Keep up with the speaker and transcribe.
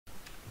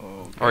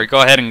Okay. Alright,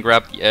 go ahead and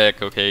grab the egg.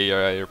 Okay,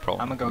 you're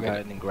probably. I'm gonna go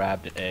ahead and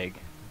grab the egg.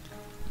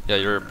 Yeah,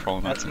 you're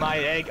probably. That's my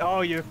egg.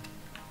 Oh, you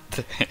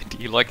Do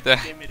you like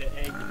that? give me the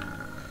egg.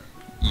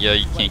 Yeah,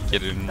 you can't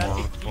get it Does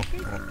anymore. he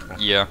keep it?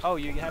 Yeah. Oh,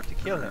 you have to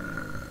kill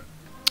him.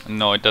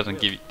 No, it doesn't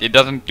give you. It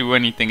doesn't do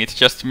anything. It's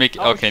just to make.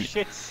 Oh, Okay.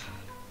 shit.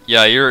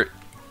 Yeah, you're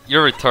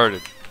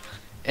retarded.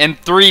 And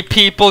 3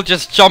 people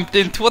just jumped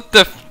into what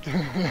the.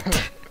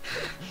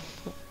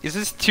 Is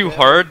this too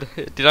hard?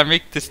 Did I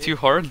make this too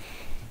hard?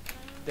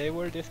 They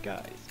were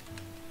disguised.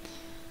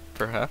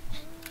 Perhaps.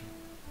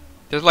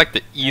 There's like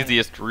the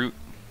easiest route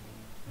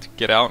to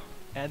get out.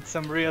 And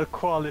some real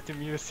quality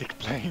music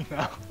playing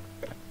now.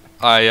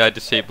 I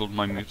disabled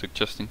my music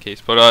just in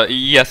case, but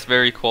yes,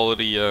 very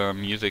quality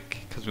music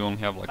because we only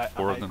have like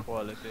 4 of High them.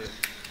 quality.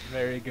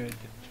 Very good.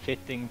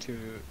 Fitting to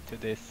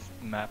this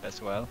map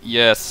as well.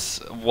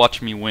 Yes,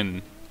 watch me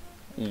win.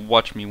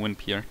 Watch me win,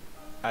 Pierre.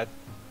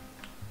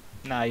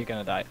 Nah, you're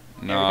gonna die.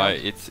 No,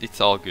 Here we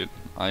it's all good.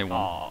 I won.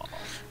 Aw.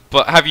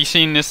 But have you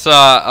seen this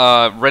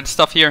red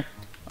stuff here?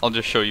 I'll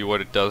just show you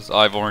what it does.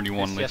 I've already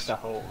won It's this. just a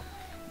hole.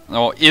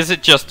 Oh, is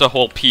it just a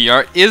whole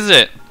PR? Is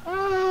it?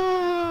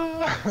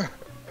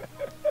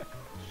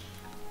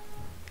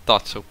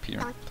 Thought so,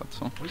 PR. Thought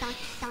so.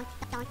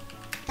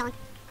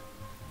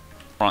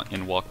 Front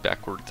and walk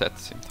backwards at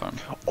the same time.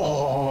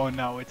 Oh,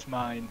 now it's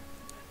mine.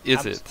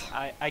 Is it?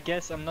 I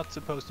guess I'm not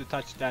supposed to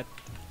touch that.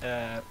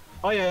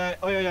 Oh yeah,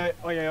 oh yeah,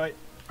 oh yeah, oh yeah.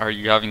 Are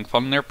you having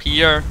fun there,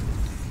 PR?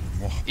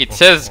 It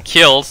says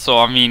kill, so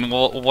I mean,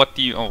 well, what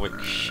do you? Oh wait,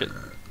 shit.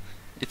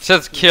 It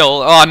says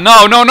kill. Oh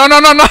no, no, no, no,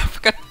 no, no!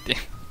 God damn.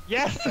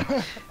 Yes.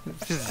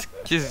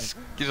 This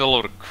is a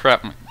load of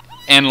crap, man.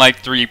 And like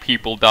 3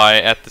 people die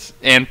at this,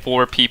 and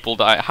 4 people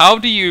die. How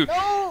do you?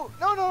 No,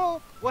 no,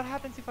 no. What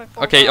happens if I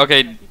fall? Okay, down?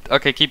 okay,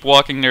 okay. Keep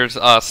walking. There's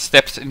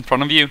steps in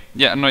front of you.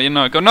 Yeah, no, you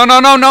know, go. No, no,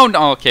 no, no,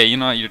 no. Okay, you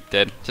know what, you're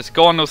dead. Just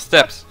go on those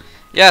steps.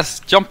 Yes,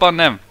 jump on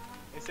them.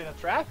 Is it a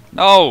trap?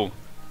 No.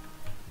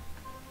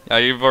 Yeah,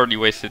 you've already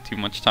wasted too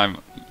much time.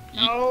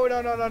 No,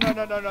 no, no, no, no,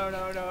 no, no, no,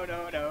 no, no,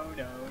 no, no,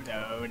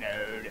 no, no,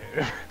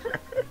 no.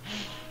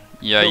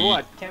 Yeah, So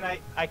what? Can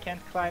I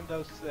can't climb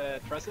those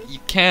trusses? you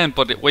can,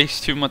 but it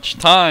wastes too much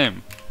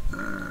time.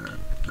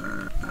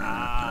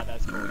 Ah,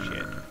 that's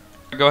bullshit.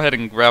 Go ahead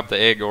and grab the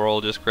egg, or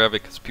I'll just grab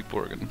it because people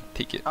are gonna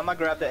take it. I'm gonna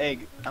grab the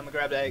egg. I'm gonna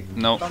grab the egg.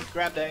 No. Don't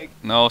grab the egg.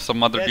 No,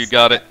 some other Yes, dude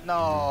got it.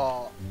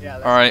 No. Yeah.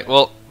 That's Alright, good.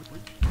 well.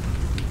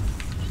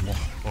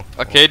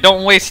 Okay,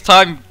 don't waste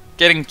time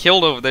getting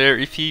killed over there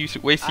if you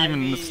waste I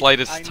even the need-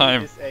 slightest I need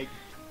time. this egg.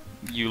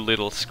 You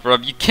little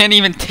scrub. You can't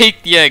even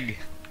take the egg.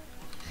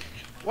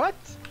 What?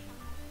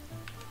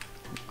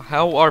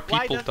 How are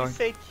Why people does it dying?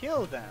 say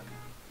kill them?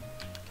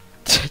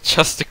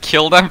 Just to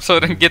kill them so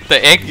they can get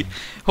the egg?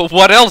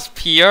 What else,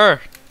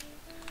 Pierre?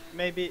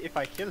 Maybe if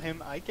I kill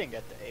him, I can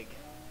get the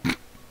egg.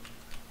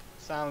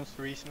 Sounds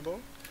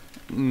reasonable.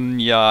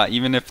 Yeah,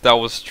 even if that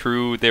was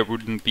true, there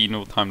wouldn't be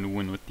no time to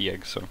win with the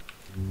egg, so.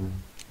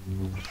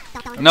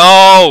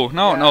 No!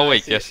 No, Yeah, no, I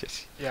wait, see. yes,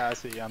 yes. Yeah, I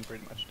see. I'm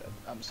pretty much dead.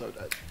 I'm so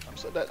dead. I'm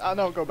so dead. Oh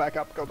no, go back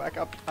up. Go back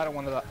up. I don't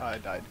want to die. I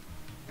died.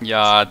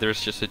 Yeah,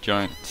 there's just a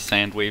giant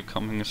sand wave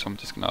coming, so I'm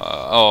just gonna.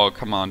 Oh,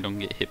 come on, don't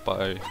get hit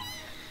by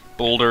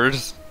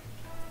boulders.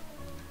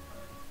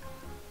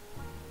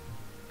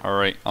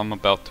 Alright, I'm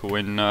about to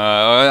win.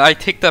 I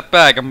take that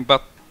back. I'm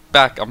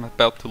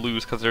about to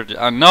lose because they're.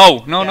 No,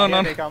 no, Yeah, no, here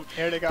no. they come.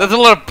 Here they come. That's a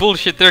lot of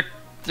bullshit.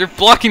 They're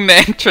blocking the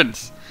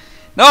entrance.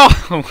 No.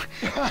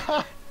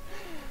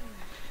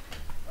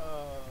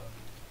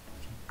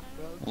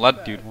 Well,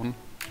 that dude won.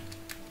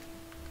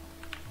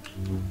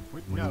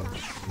 No.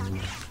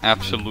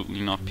 Absolutely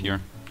not PR.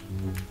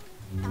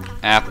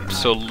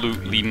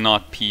 Absolutely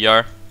not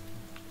PR.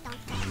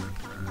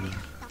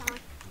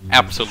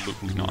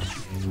 Absolutely not.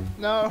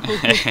 No.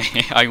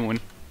 I win.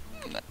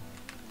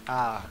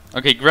 Ah.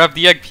 Okay, grab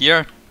the egg,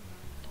 Pierre.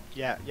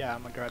 Yeah, yeah.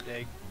 I'm gonna grab the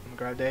egg. I'm gonna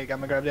grab the egg. I'm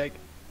gonna grab the egg. You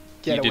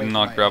Get away did from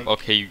not my grab. egg.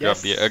 Okay, you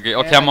grabbed the Yes, egg. Okay,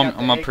 and okay, I'm I got the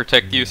gonna egg.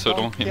 protect you, so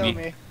don't hit kill me.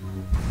 me.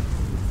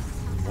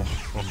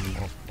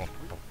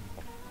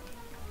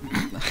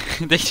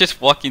 They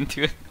just walk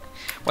into it.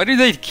 Why do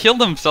they kill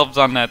themselves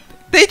on that?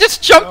 They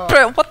just jump.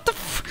 No. What the?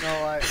 F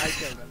No, I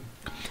killed him.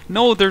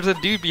 No, there's a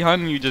dude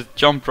behind me who just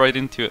jumped right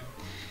into it.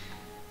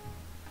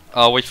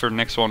 Wait for the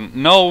next one.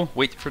 No,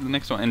 wait for the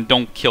next one, and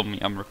don't kill me.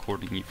 I'm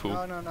recording, you fool.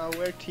 No, no, no.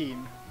 We're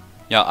team.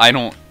 Yeah, I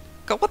don't.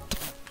 God, what the?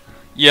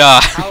 Yeah,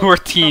 How- we're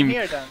Come team.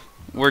 here then.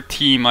 We're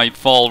team. I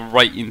fall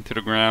right into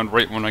the ground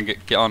right when I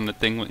get on the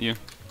thing with you.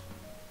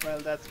 Well,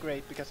 that's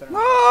great because I don't.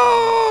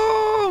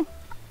 No!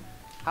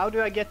 How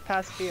do I get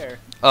past here?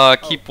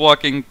 Keep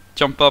walking.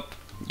 Jump up.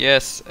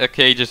 Yes.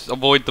 Okay, just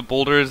avoid the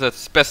boulders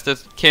as best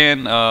as you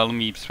can. Let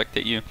me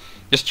spectate you.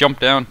 Just jump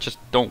down. Just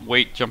don't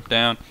wait. Jump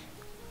down.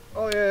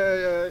 Oh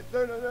yeah.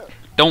 No, no, no.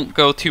 Don't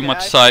go too Yeah, much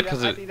I see side them,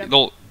 because I see them.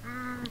 it'll.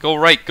 Go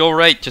right. Go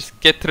right. Just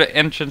get to the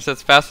entrance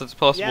as fast as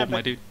possible, Yeah, my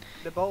but- dude.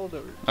 The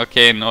boulder.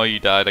 Okay, no, you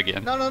died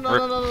again. No, no, no, We're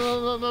no, no,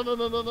 no, no, no,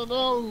 no, no, no,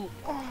 no.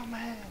 Oh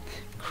man.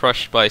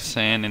 crushed by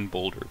sand and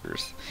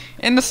boulders.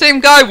 And the same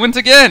guy wins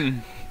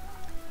again!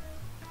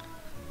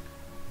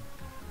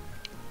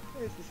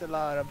 This is a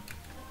lot of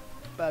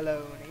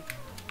baloney.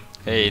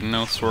 Hey,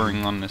 no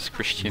swearing on this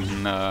Christian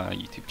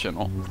YouTube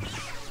channel.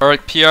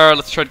 Alright, PR,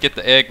 let's try to get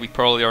the egg. We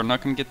probably are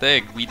not gonna get the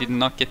egg. We did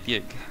not get the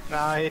egg.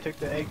 Nah, he took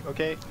the egg.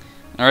 Okay.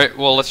 Alright,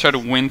 well, let's try to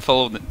win.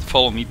 Follow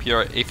me,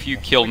 PR. If you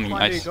kill me, Which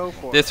one do you go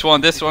for? this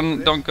one, This?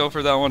 don't go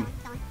for that one.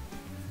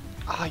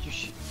 Ah, you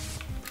shit.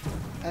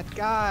 That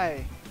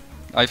guy.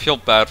 I feel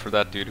bad for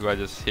that dude who I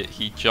just hit.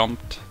 He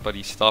jumped, but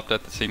he stopped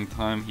at the same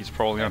time. He's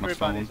probably on a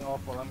phone. Everybody's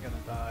awful. I'm gonna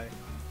die.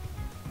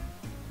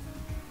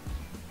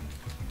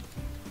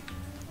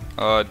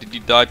 Did you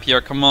die, PR?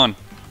 Come on.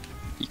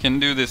 You can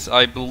do this.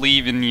 I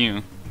believe in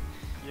you.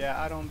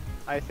 Yeah,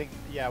 I think.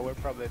 Yeah, we're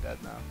probably dead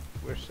now.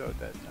 We're so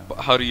dead now. But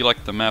how do you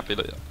like the map?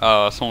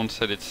 Someone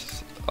said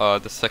it's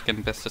the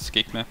second best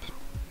escape map.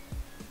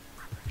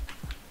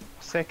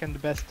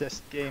 Second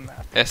bestest game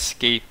map.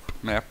 Escape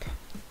map.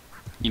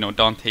 You know,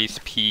 Dante's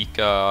Peak,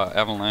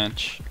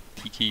 Avalanche,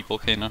 Tiki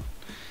Volcano.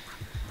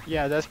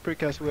 Yeah, that's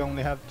because we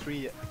only have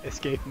 3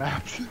 escape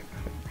maps.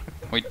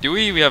 Wait, do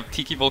we? We have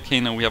Tiki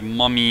Volcano, we have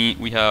Mummy,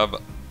 we have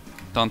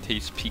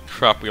Dante's Peak.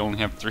 Crap, we only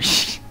have 3.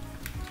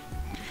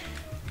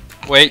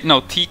 Wait,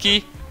 no,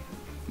 Tiki,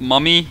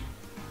 Mummy,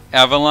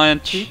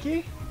 Avalanche,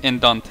 Tiki?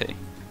 and Dante.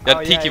 Yeah,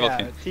 Oh, Tiki yeah.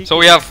 Volcano. Tiki So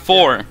we have is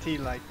 4. guaranteed,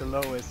 like the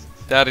lowest.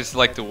 That is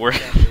like the worst.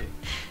 Guaranteed.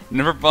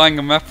 Never buying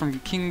a map from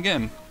King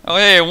again. Oh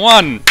hey, I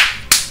won!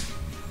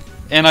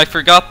 And I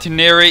forgot to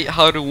narrate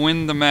how to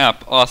win the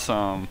map.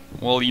 Awesome.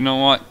 Well, you know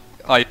what?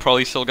 I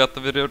probably still got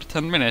the video to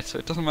 10 minutes, so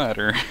it doesn't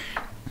matter.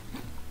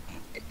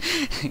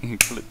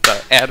 Clip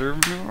that adder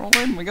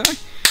in, my guy.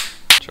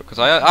 Because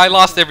I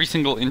lost every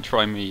single intro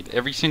I made.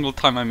 Every single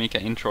time I make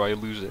an intro, I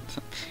lose it.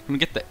 I'm gonna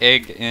get the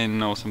egg, and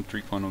no, some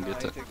 3.0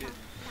 gets it.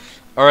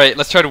 Alright,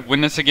 let's try to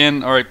win this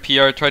again. Alright,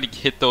 PR, try to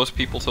hit those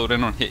people so they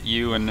don't hit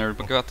you, and they're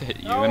about to hit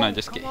you, and I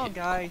just get Come on, hit.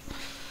 guys.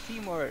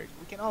 Teamwork.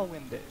 We can all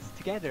win this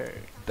together.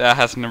 That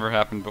has never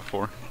happened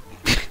before.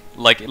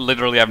 Like,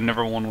 literally, I've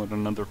never won with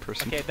another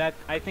person. Okay,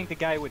 I think the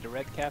guy with the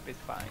red cap is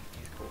fine.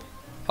 He's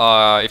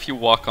cool. If you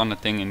walk on the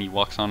thing and he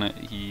walks on it,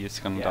 he is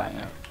gonna Yeah, die. I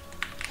know.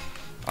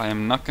 I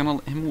am not gonna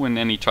let him win,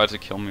 and he tries to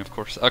kill me, of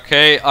course.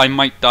 Okay, I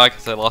might die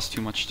because I lost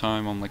too much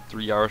time. I'm like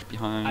 3 hours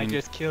behind. I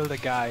just killed a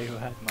guy who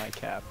had my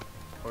cap.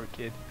 Poor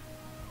kid.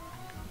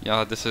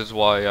 Yeah, this is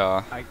why,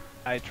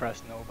 I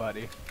trust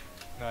nobody.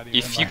 Not even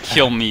if you my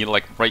kill dad. me,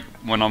 like, right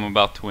when I'm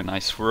about to win, I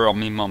swear on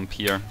me mom,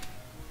 Pierre.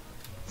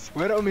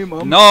 Swear on me,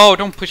 mom. No,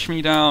 don't push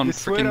me down, You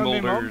swear freaking on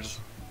me, Mom? boulders.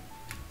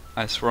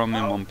 I swear on me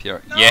No. mom,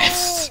 Pierre. No!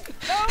 Yes!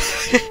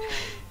 No!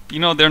 You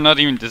know, they're not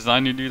even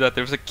designed to do that.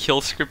 There's a kill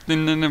script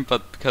in them,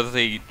 but because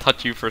they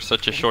touch you for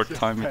such a It's short just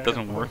time, it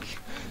doesn't terrible. work.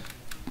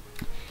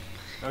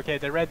 Okay,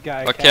 the red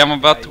guy. Okay, cap I'm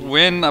about guy, to he's-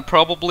 win.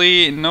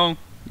 Probably no.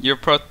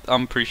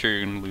 I'm pretty sure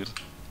you're gonna lose.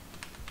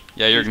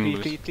 Yeah, you're gonna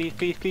lose.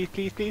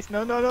 Please.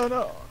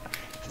 No.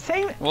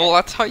 Same. Well,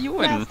 that's how you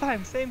win. Last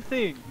time, same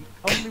thing.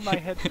 Only my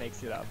head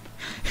makes it up.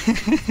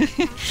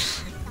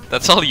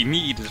 That's all you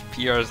need is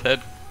PR's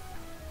head.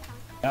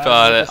 The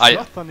I-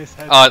 slot on his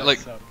head Like,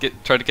 messed up.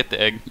 try to get the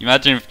egg.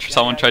 Imagine if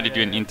someone tried to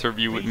do an yeah.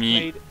 interview with Please,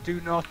 me. Blade,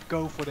 do not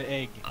go for the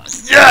egg.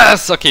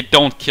 Yes. Okay,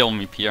 don't kill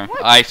me, PR.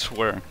 What? I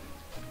swear.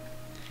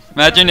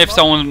 Imagine if Mom.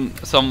 someone,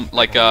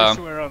 You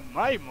swear on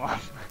my mom.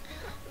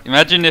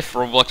 imagine if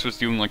Roblox was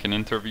doing like an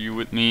interview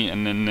with me,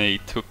 and then they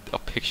took a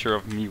picture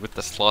of me with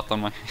the slot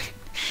on my head.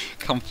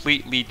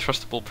 Completely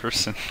trustable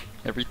person.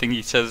 Everything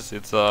he says,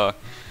 it's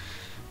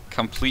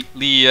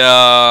completely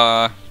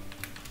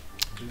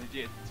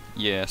Legit.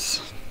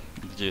 yes,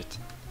 legit.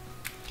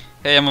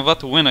 Hey, I'm about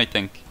to win. I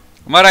think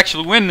I might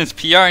actually win this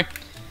PR.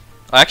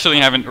 I actually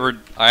haven't earned.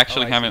 I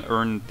I haven't see.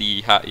 earned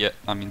the hat yet.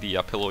 I mean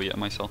the pillow yet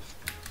myself.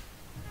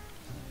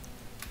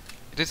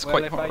 It is Well,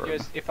 quite if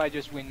hard. if I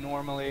just win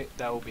normally,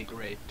 that would be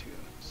great too.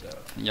 So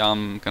Yeah,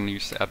 I'm gonna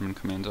use the admin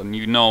commands, and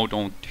you know,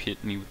 don't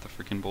hit me with the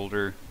freaking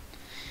boulder.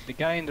 the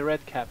guy in the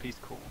red cap, he's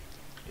cool.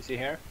 Is he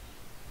here?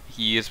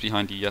 He is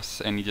behind you, yes,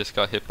 and he just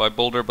got hit by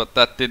boulder, but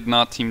that did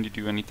not seem to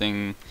do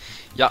anything.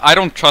 Yeah, I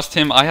don't trust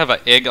him. I have an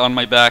egg on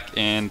my back,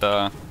 and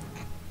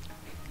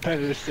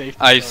Better safety.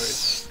 I.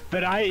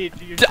 But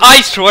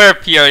I swear,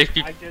 PR, if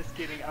you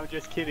I'm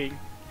just kidding.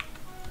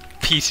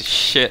 piece of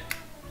shit.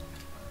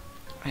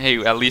 Hey,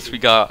 at least we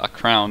got a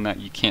crown that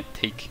you can't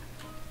take.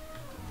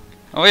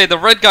 Oh wait, the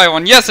red guy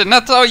won. Yes, and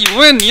that's how you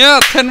win. Yeah,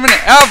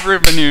 10-minute ad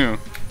revenue.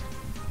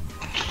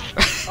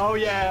 Oh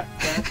yeah,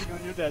 dancing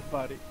on your dead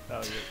body.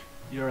 Oh,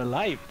 you're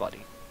alive, buddy.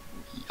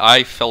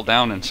 I fell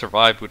down and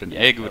survived with an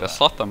Yeah, egg with a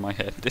fell slot on my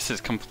head. This is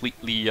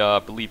completely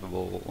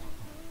believable.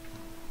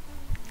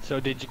 So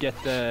did you get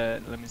the?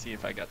 Let me see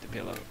if I got the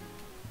pillow.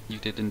 You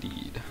did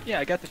indeed. Yeah,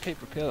 I got the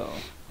paper pillow,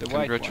 the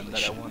white one that I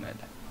Congratulations. wanted.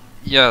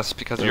 Yes,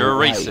 because The you're a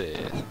right.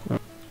 racist.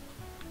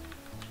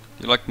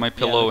 You like my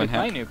pillow yeah, and look at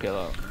my hat? new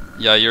pillow.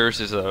 Yeah, yours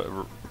is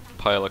a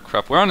pile of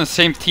crap. We're on the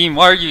same team.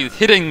 Why are you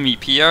hitting me,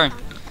 PR?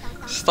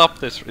 Stop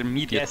this Yes,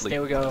 immediately.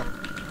 there we go.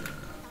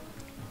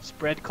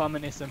 Spread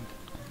communism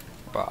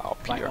Wow,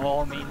 by PR.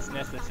 all means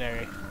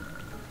necessary.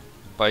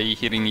 By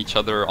hitting each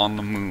other on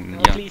the moon. No,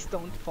 Yeah. please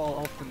don't fall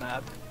off the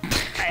map.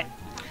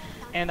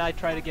 And I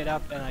try to get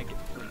up and I get.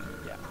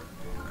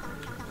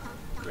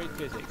 Great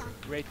physics.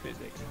 Great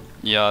physics.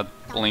 Yeah,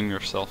 blame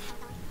yourself.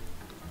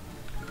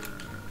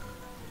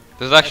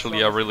 This is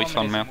actually a really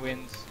fun map.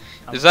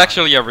 This is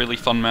actually a really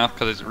fun map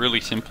because it's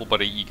really simple,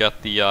 but you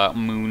got the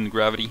moon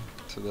gravity,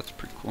 so that's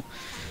pretty cool.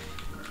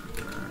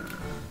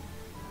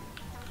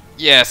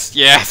 Yes,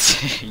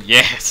 yes,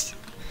 yes.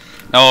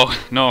 No,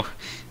 no,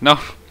 no,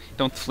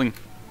 don't fling.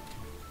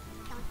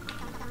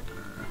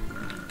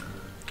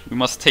 We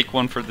must take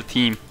one for the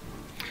team.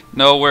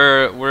 No,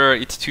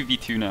 it's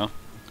 2v2 now.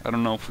 I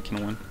don't know if we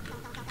can win.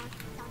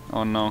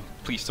 Oh no,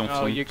 please don't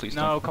fling, please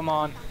don't. No, come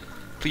on.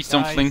 Please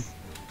don't fling.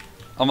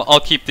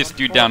 I'll keep this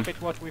dude down.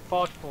 What we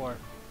fought for.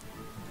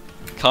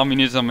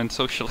 Communism and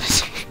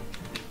socialism.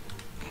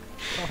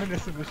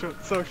 Communism and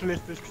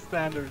socialistic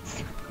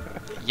standards.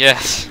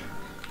 Yes.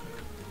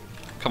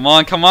 Come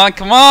on, come on,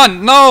 come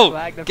on!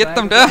 No! Get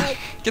them down!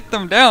 Get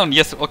them down!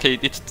 Yes, okay,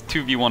 it's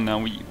 2v1 now.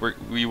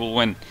 We will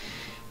win.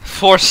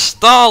 For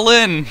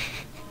Stalin!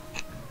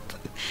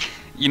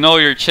 You know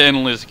your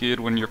channel is good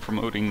when you're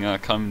promoting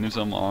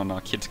communism on a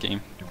kids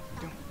game.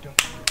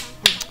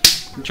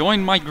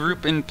 Join my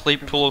group and play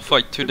Pillow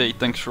Fight today.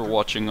 Thanks for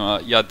watching.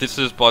 Yeah, this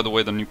is, by the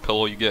way, the new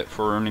pillow you get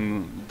for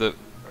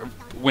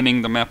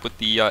winning the map with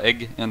the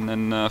egg, and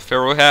then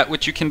Pharaoh hat,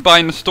 which you can buy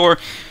in the store.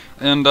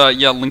 And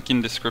yeah, link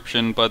in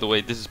description. By the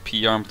way, this is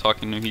PR I'm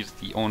talking to. He's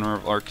the owner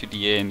of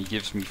R2DA, and he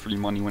gives me free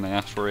money when I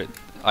ask for it.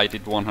 I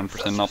did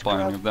 100% not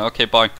buy any of that. Okay, bye.